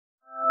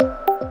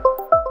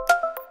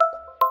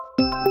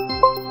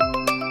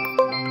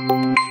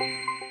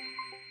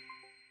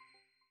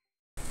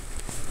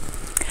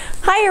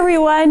Hi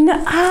everyone.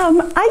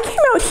 I came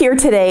out here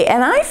today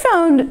and I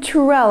found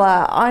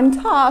Trella on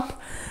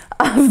top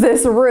of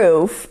this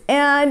roof,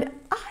 and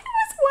I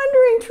was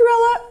wondering,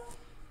 Trella,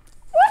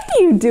 what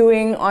are you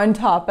doing on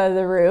top of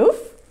the roof?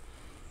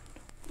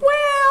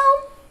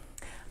 Well,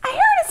 I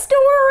heard a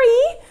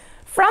story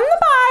from the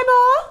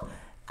Bible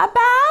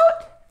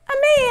about a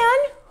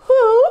man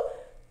who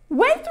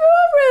went through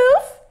a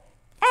roof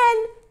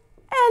and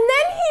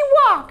then he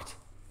walked.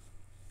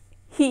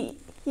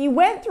 He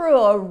went through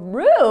a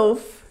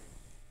roof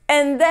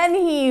and then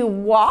he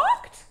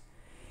walked?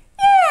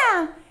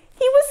 Yeah,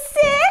 he was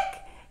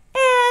sick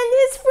and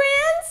his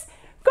friends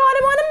got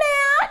him on a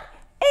mat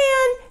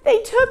and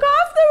they took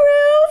off the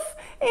roof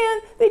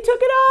and they took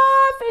it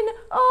off and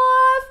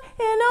off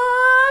and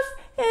off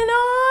and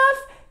off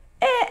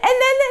and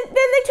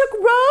then they took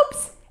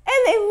ropes and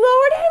they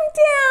lowered him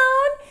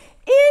down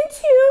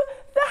into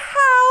the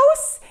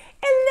house,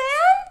 and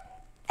then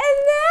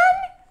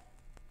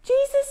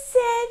Jesus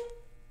said,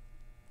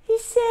 he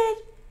said,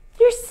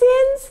 your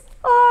sins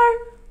are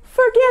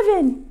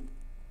forgiven.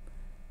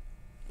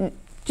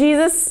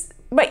 Jesus,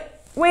 wait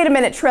a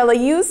minute, Trella,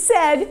 you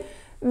said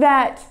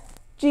that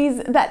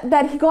Jesus,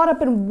 that he got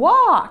up and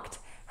walked.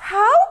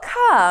 How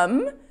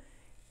come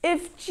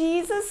if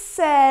Jesus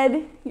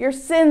said your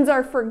sins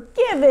are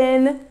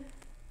forgiven,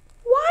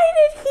 why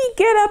did he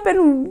get up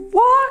and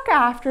walk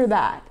after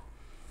that?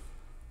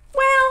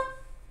 Well,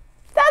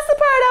 that's the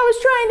part I was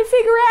trying to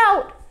figure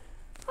out.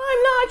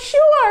 I'm not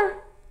sure.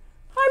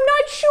 I'm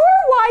not sure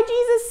why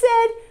Jesus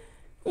said,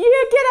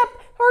 you get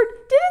up, or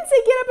didn't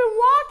say get up and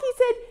walk. He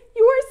said,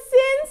 your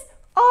sins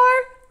are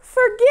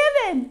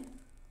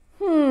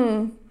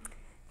forgiven.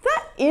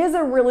 That is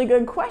a really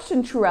good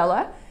question,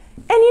 Trella.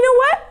 And you know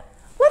what?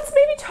 Let's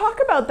maybe talk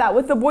about that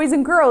with the boys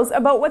and girls,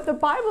 about what the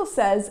Bible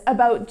says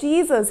about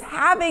Jesus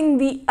having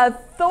the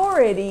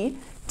authority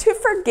to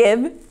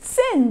forgive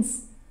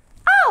sins.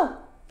 Oh,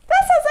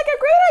 that sounds like a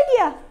great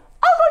idea.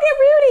 I'll go get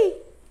Rudy.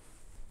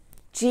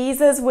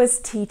 Jesus was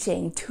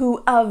teaching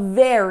to a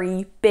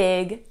very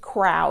big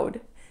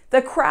crowd.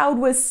 The crowd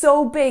was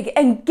so big,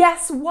 and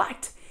guess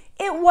what?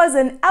 It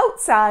wasn't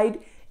outside,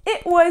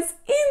 it was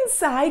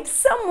inside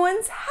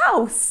someone's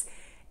house.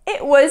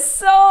 It was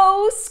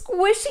so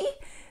squishy,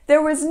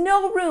 there was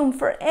no room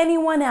for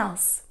anyone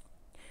else.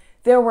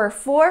 There were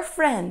 4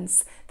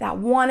 friends that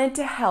wanted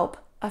to help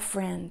a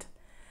friend.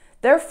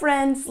 Their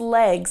friend's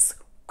legs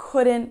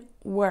couldn't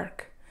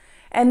work.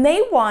 And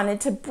they wanted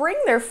to bring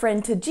their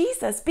friend to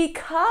Jesus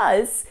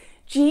because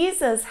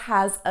Jesus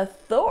has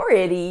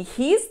authority.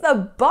 He's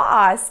the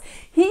boss.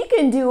 He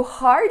can do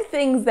hard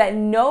things that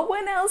no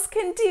one else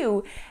can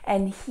do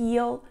and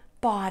heal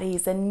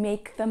bodies and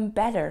make them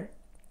better.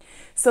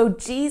 So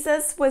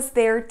Jesus was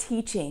there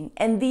teaching,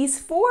 and these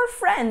 4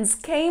 friends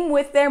came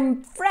with their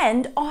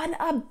friend on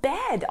a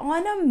bed,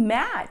 on a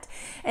mat,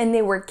 and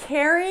they were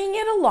carrying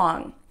it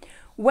along.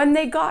 When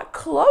they got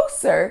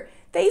closer,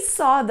 they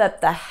saw that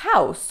the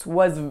house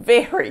was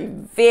very,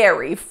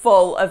 very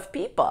full of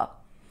people.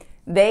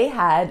 They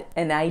had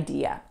an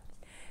idea.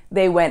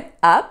 They went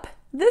up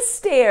the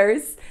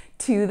stairs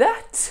to the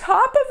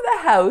top of the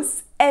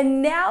house,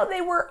 and now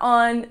they were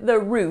on the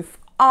roof,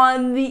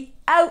 on the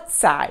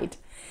outside.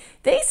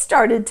 They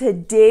started to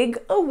dig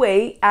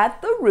away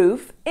at the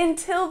roof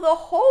until the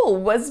hole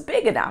was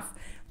big enough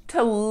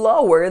to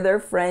lower their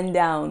friend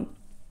down.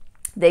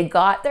 They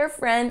got their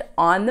friend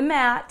on the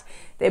mat,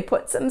 they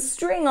put some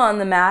string on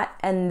the mat,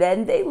 and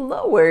then they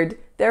lowered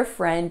their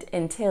friend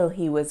until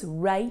he was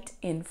right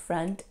in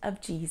front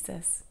of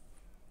Jesus.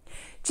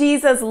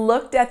 Jesus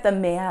looked at the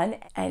man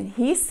and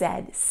he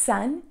said,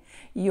 "Son,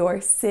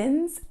 your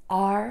sins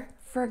are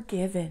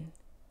forgiven."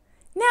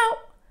 Now,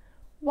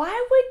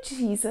 why would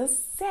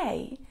Jesus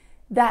say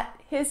that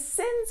his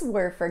sins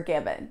were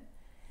forgiven?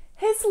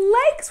 His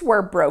legs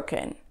were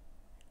broken.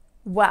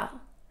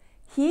 Well,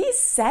 he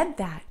said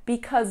that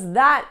because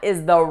that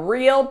is the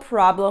real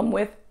problem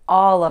with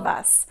all of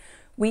us.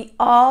 We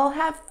all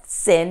have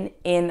sin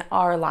in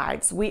our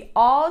lives. We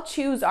all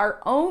choose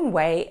our own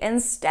way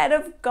instead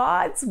of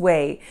God's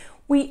way.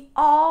 We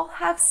all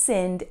have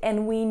sinned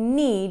and we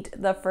need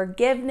the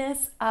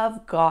forgiveness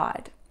of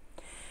God.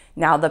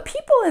 Now, the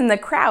people in the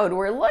crowd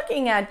were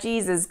looking at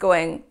Jesus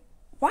going,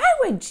 why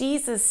would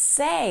Jesus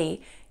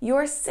say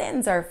your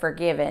sins are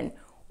forgiven?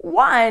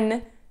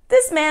 1,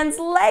 this man's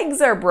legs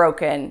are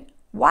broken.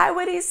 Why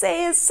would he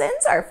say his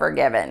sins are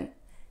forgiven?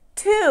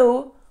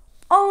 2,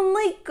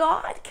 only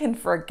God can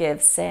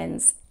forgive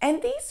sins.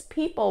 And these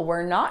people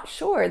were not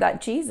sure that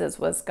Jesus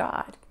was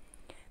God.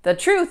 The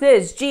truth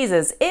is,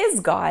 Jesus is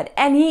God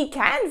and he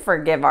can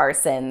forgive our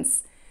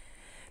sins.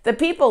 The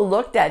people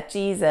looked at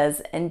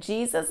Jesus and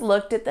Jesus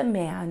looked at the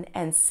man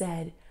and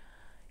said,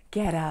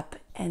 "Get up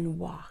and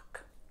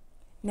walk."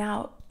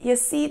 Now, you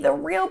see, the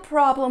real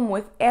problem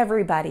with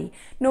everybody,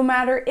 no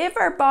matter if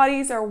our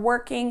bodies are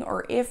working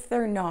or if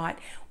they're not,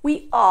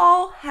 we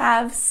all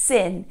have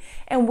sin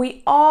and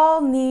we all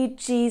need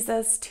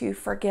Jesus to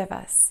forgive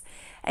us.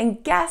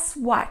 And guess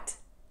what?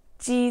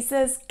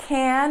 Jesus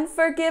can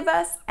forgive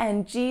us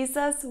and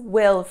Jesus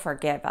will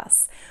forgive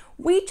us.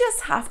 We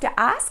just have to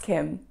ask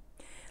him.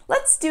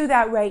 Let's do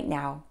that right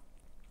now.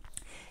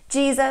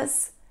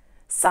 Jesus,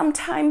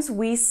 sometimes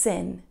we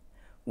sin.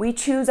 We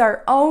choose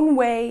our own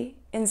way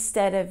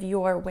instead of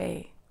your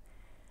way.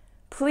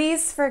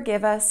 Please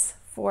forgive us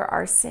for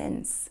our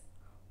sins.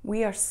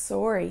 We are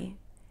sorry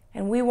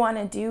and we want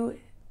to do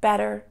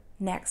better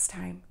next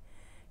time.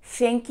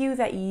 Thank you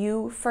that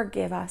you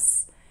forgive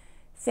us.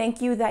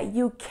 Thank you that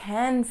you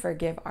can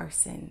forgive our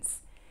sins.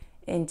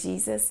 In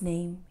Jesus'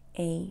 name,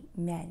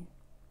 amen.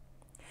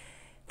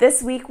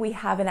 This week we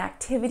have an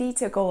activity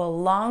to go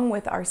along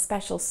with our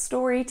special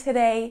story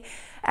today.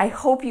 I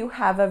hope you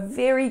have a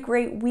very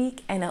great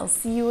week and I'll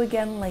see you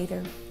again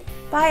later.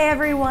 Bye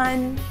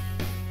everyone.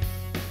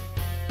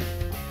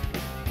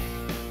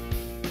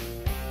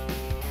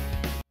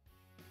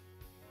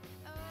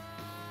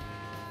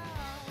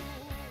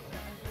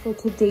 For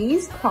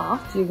today's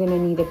craft, you're going to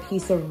need a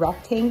piece of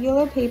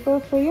rectangular paper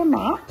for your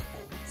mat,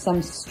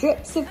 some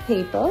strips of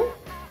paper,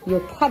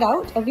 your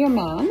cutout of your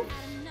man,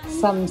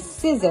 some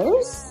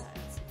scissors,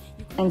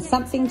 and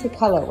something to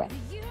color with.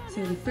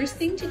 So the first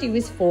thing to do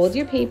is fold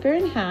your paper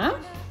in half,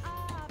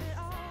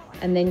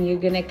 and then you're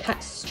going to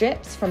cut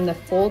strips from the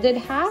folded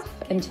half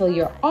until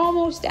you're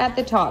almost at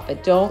the top,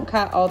 but don't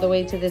cut all the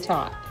way to the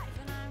top.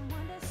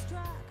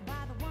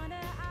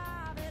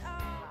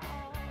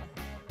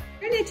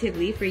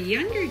 Alternatively, for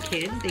younger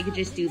kids, they could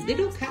just do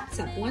little cuts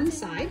up one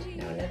side,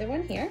 now another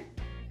one here,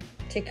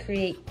 to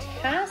create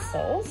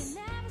tassels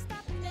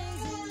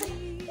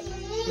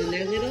on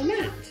their little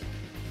mat.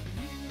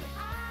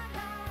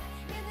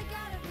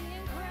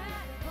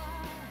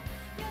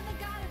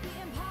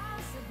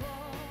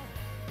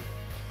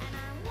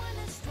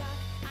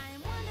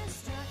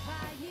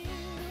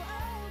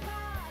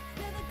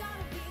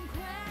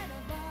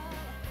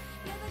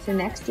 So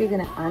next you're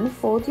going to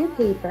unfold your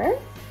paper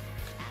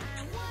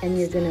and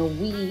you're going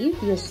to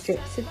weave your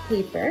strips of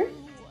paper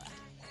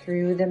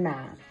through the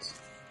mat.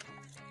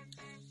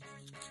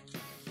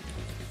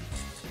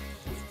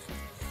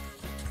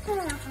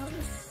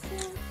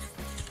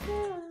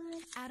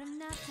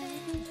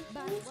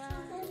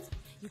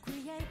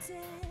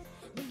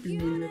 And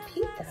then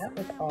repeat that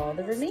with all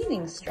the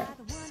remaining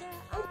strips.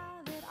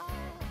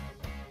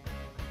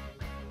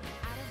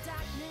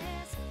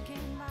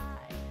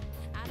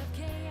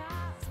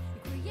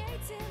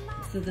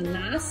 So the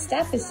last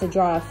step is to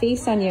draw a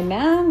face on your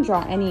man,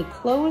 draw any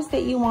clothes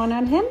that you want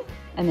on him,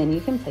 and then you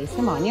can place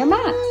him on your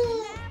mat.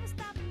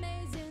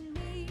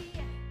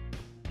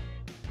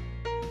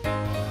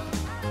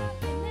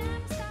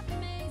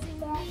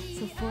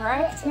 So for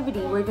our activity,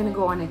 we're going to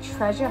go on a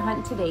treasure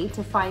hunt today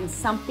to find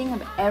something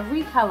of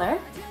every color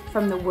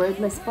from the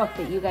wordless book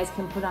that you guys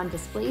can put on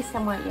display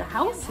somewhere at your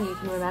house so you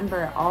can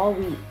remember it all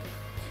week.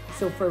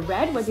 So for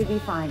red, what did we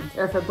find?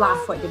 Or for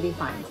black, what did we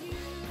find?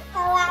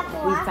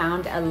 We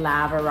found a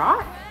lava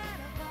rock.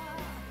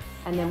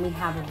 And then we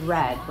have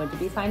red. What did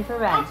we find for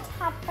red?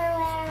 A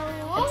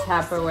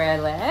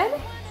Tupperware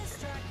lid.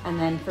 And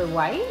then for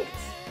white?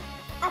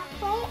 A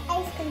plate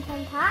ice cream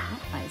on top.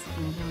 Ice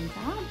cream on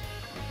top.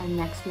 And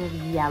next we have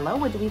yellow.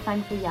 What did we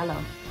find for yellow?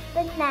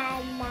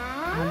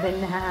 Banana. A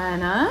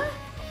banana.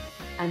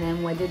 And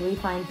then what did we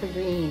find for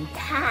green?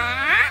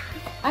 Cup.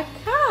 A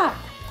cup.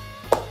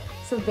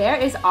 So there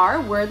is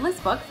our wordless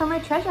book from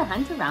our treasure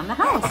hunt around the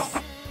house.